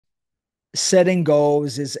setting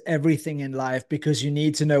goals is everything in life because you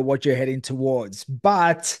need to know what you're heading towards.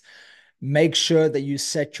 But make sure that you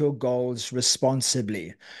set your goals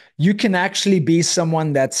responsibly. You can actually be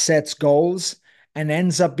someone that sets goals and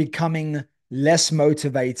ends up becoming less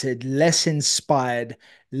motivated, less inspired,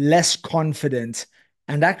 less confident,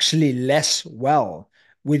 and actually less well,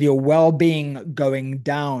 with your well being going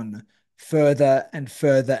down further and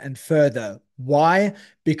further and further. Why?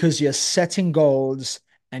 Because you're setting goals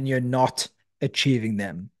and you're not achieving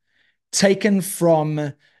them. Taken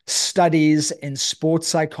from studies in sports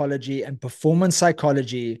psychology and performance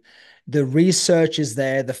psychology. The research is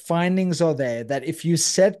there, the findings are there that if you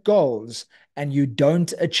set goals and you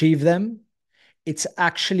don't achieve them, it's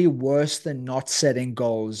actually worse than not setting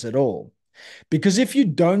goals at all. Because if you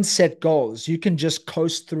don't set goals, you can just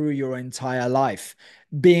coast through your entire life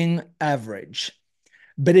being average.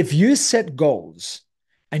 But if you set goals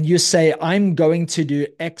and you say, I'm going to do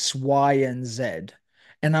X, Y, and Z,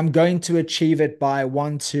 and I'm going to achieve it by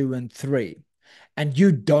one, two, and three, and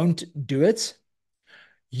you don't do it,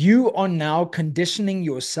 you are now conditioning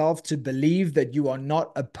yourself to believe that you are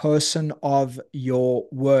not a person of your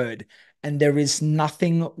word. And there is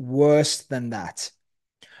nothing worse than that,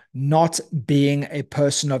 not being a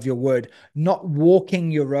person of your word, not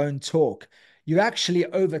walking your own talk. You actually,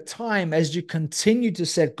 over time, as you continue to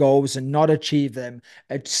set goals and not achieve them,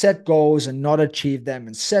 set goals and not achieve them,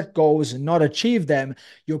 and set goals and not achieve them,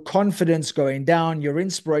 your confidence going down, your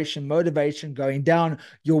inspiration, motivation going down,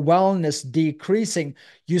 your wellness decreasing,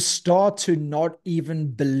 you start to not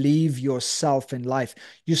even believe yourself in life.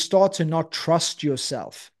 You start to not trust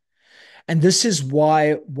yourself. And this is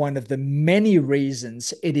why one of the many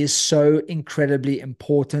reasons it is so incredibly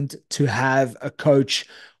important to have a coach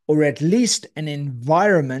or at least an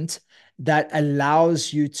environment that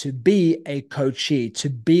allows you to be a coachee, to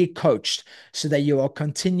be coached, so that you are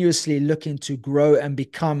continuously looking to grow and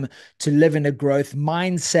become, to live in a growth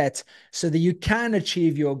mindset, so that you can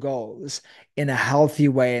achieve your goals in a healthy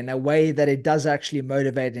way, in a way that it does actually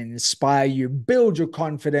motivate and inspire you, build your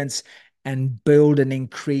confidence, and build and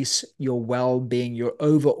increase your well-being, your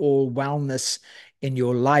overall wellness in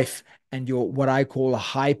your life, and your what I call a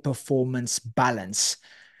high performance balance.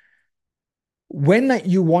 When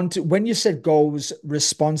you set goals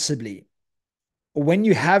responsibly, or when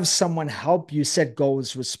you have someone help you set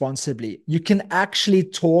goals responsibly, you can actually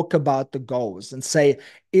talk about the goals and say,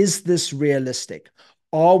 is this realistic?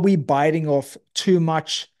 Are we biting off too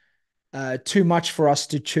much for us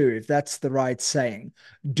to chew, if that's the right saying?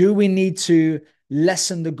 Do we need to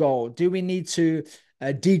lessen the goal? Do we need to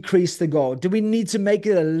decrease the goal? Do we need to make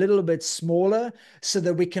it a little bit smaller so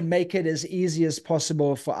that we can make it as easy as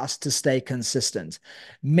possible for us to stay consistent?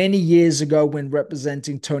 Many years ago, when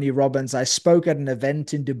representing Tony Robbins, I spoke at an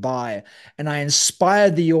event in Dubai and I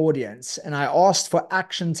inspired the audience and I asked for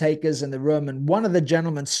action takers in the room. And one of the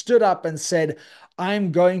gentlemen stood up and said,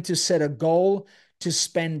 I'm going to set a goal to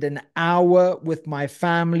spend an hour with my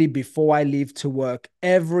family before I leave to work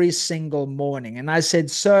every single morning. And I said,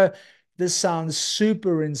 sir, this sounds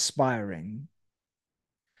super inspiring.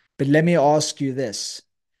 But let me ask you this.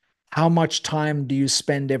 How much time do you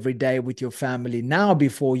spend every day with your family now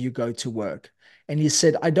before you go to work? And he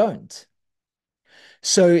said, I don't.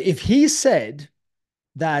 So if he said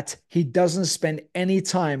that he doesn't spend any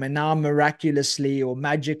time and now miraculously or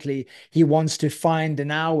magically he wants to find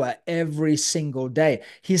an hour every single day,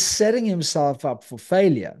 he's setting himself up for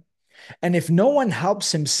failure. And if no one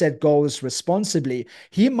helps him set goals responsibly,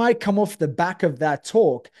 he might come off the back of that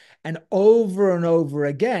talk and over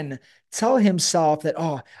again tell himself that,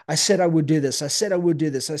 oh, I said I would do this, I said I would do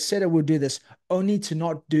this, I said I would do this, only to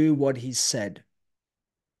not do what he said.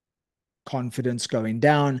 Confidence going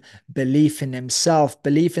down, belief in himself,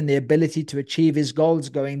 belief in the ability to achieve his goals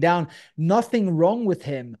going down. Nothing wrong with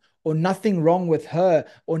him, or nothing wrong with her,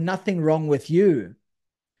 or nothing wrong with you.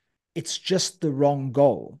 It's just the wrong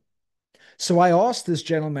goal. So I asked this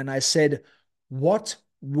gentleman, I said, what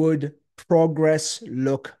would progress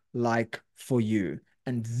look like for you?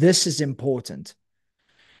 And this is important.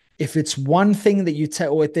 If it's one thing that you take,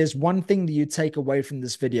 or if there's one thing that you take away from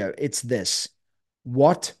this video, it's this.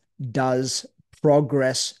 What does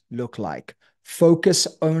progress look like? Focus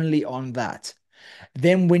only on that.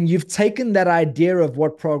 Then, when you've taken that idea of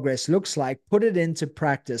what progress looks like, put it into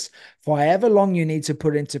practice for however long you need to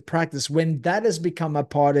put into practice. When that has become a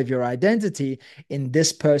part of your identity, in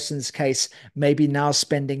this person's case, maybe now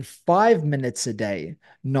spending 5 minutes a day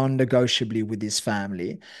non negotiably with his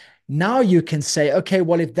family. Now you can say, okay,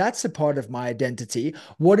 well, if that's a part of my identity,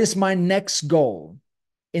 what is my next goal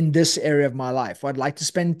in this area of my life? I'd like to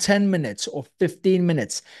spend 10 minutes or 15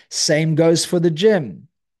 minutes. Same goes for the gym.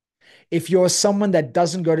 If you're someone that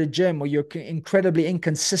doesn't go to gym or you're incredibly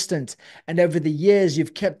inconsistent and over the years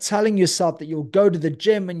you've kept telling yourself that you'll go to the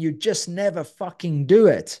gym and you just never fucking do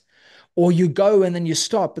it, or you go and then you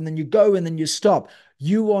stop and then you go and then you stop,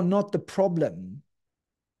 you are not the problem.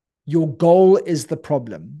 Your goal is the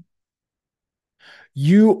problem.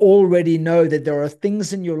 You already know that there are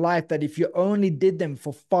things in your life that if you only did them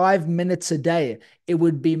for 5 minutes a day, it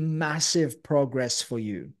would be massive progress for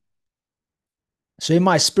you. So in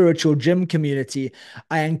my spiritual gym community,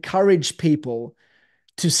 I encourage people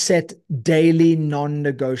to set daily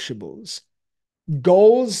non-negotiables,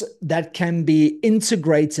 goals that can be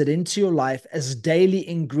integrated into your life as daily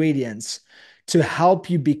ingredients to help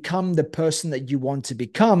you become the person that you want to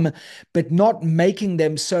become, but not making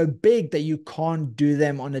them so big that you can't do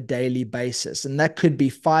them on a daily basis. And that could be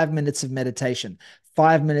 5 minutes of meditation,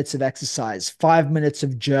 5 minutes of exercise, 5 minutes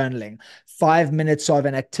of journaling, 5 minutes of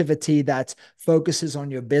an activity that focuses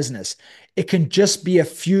on your business. It can just be a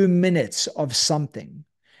few minutes of something.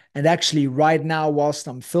 And actually, right now, whilst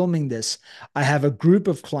I'm filming this, I have a group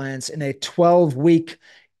of clients in a 12-week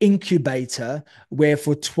incubator where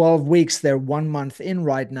for 12 weeks, they're 1 month in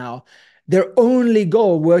right now. Their only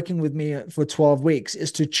goal working with me for 12 weeks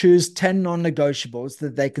is to choose 10 non-negotiables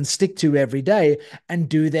that they can stick to every day and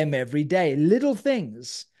do them every day. Little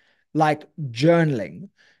things like journaling.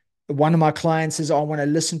 One of my clients says, I want to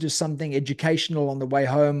listen to something educational on the way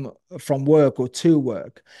home from work or to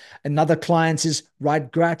work. Another client says,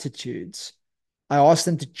 write gratitudes. I ask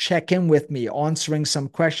them to check in with me, answering some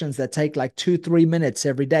questions that take like 2, 3 minutes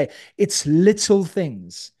every day. It's little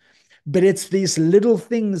things, but it's these little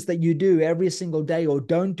things that you do every single day or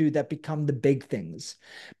don't do that become the big things,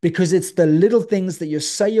 because it's the little things that you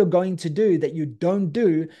say you're going to do that you don't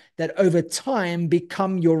do that over time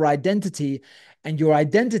become your identity. And your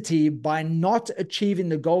identity, by not achieving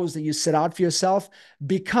the goals that you set out for yourself,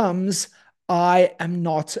 becomes, I am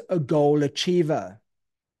not a goal achiever.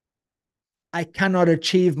 I cannot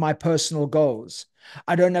achieve my personal goals.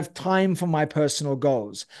 I don't have time for my personal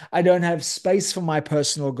goals. I don't have space for my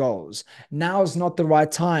personal goals. Now's not the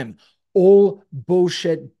right time. All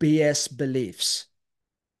bullshit BS beliefs.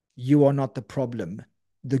 You are not the problem.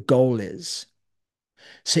 The goal is.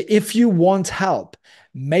 So if you want help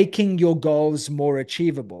making your goals more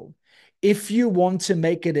achievable, if you want to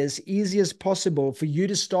make it as easy as possible for you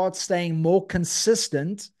to start staying more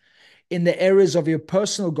consistent in the areas of your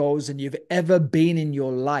personal goals than you've ever been in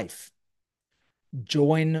your life,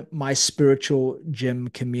 join my spiritual gym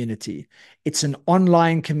community. It's an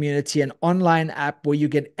online community, an online app where you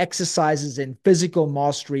get exercises in physical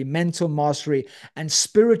mastery, mental mastery, and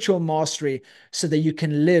spiritual mastery so that you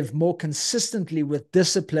can live more consistently with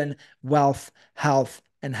discipline, wealth, health,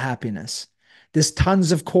 and happiness. There's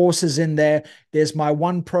tons of courses in there. There's my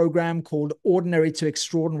one program called Ordinary to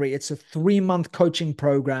Extraordinary. It's a 3-month coaching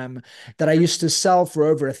program that I used to sell for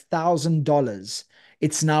over $1,000.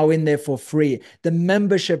 It's now in there for free. The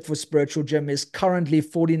membership for Spiritual Gym is currently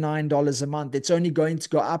 $49 a month. It's only going to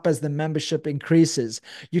go up as the membership increases.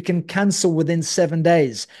 You can cancel within 7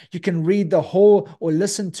 days. You can read the whole or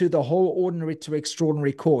listen to the whole Ordinary to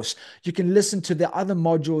Extraordinary course. You can listen to the other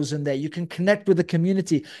modules in there. You can connect with the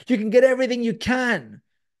community. You can get everything you can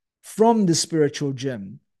from the Spiritual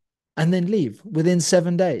Gym and then leave within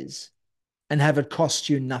 7 days and have it cost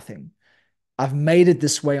you nothing. I've made it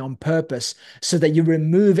this way on purpose so that you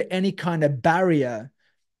remove any kind of barrier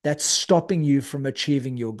that's stopping you from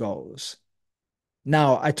achieving your goals.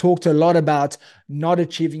 Now, I talked a lot about not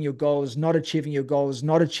achieving your goals, not achieving your goals,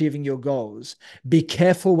 not achieving your goals. Be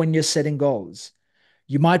careful when you're setting goals.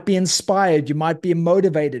 You might be inspired, you might be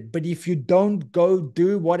motivated, but if you don't go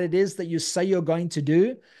do what it is that you say you're going to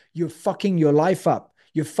do, you're fucking your life up.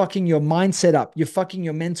 You're fucking your mindset up. You're fucking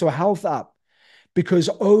your mental health up. Because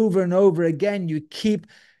over and over again, you keep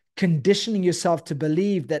conditioning yourself to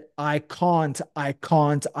believe that I can't, I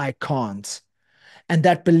can't, I can't. And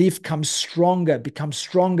that belief comes stronger, becomes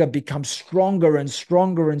stronger, becomes stronger and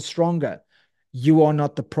stronger and stronger. You are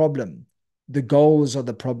not the problem. The goals are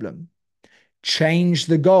the problem. Change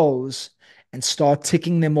the goals and start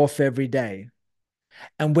ticking them off every day.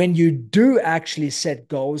 And when you do actually set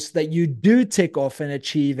goals that you do tick off and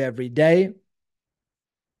achieve every day,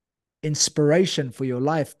 inspiration for your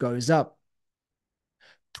life goes up.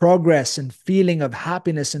 Progress and feeling of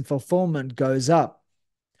happiness and fulfillment goes up.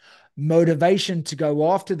 Motivation to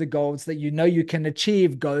go after the goals that you know you can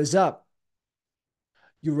achieve goes up.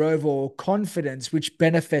 Your overall confidence, which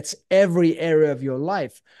benefits every area of your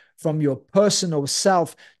life, from your personal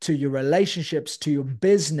self to your relationships to your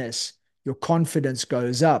business, your confidence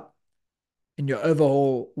goes up. And your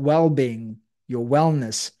overall well-being, your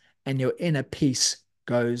wellness, and your inner peace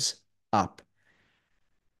goes up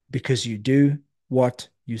because you do what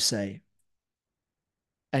you say.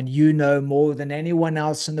 And you know more than anyone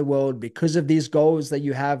else in the world because of these goals that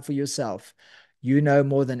you have for yourself. You know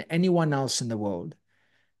more than anyone else in the world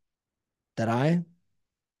that I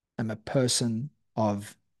am a person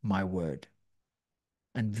of my word.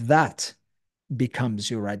 And that becomes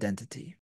your identity.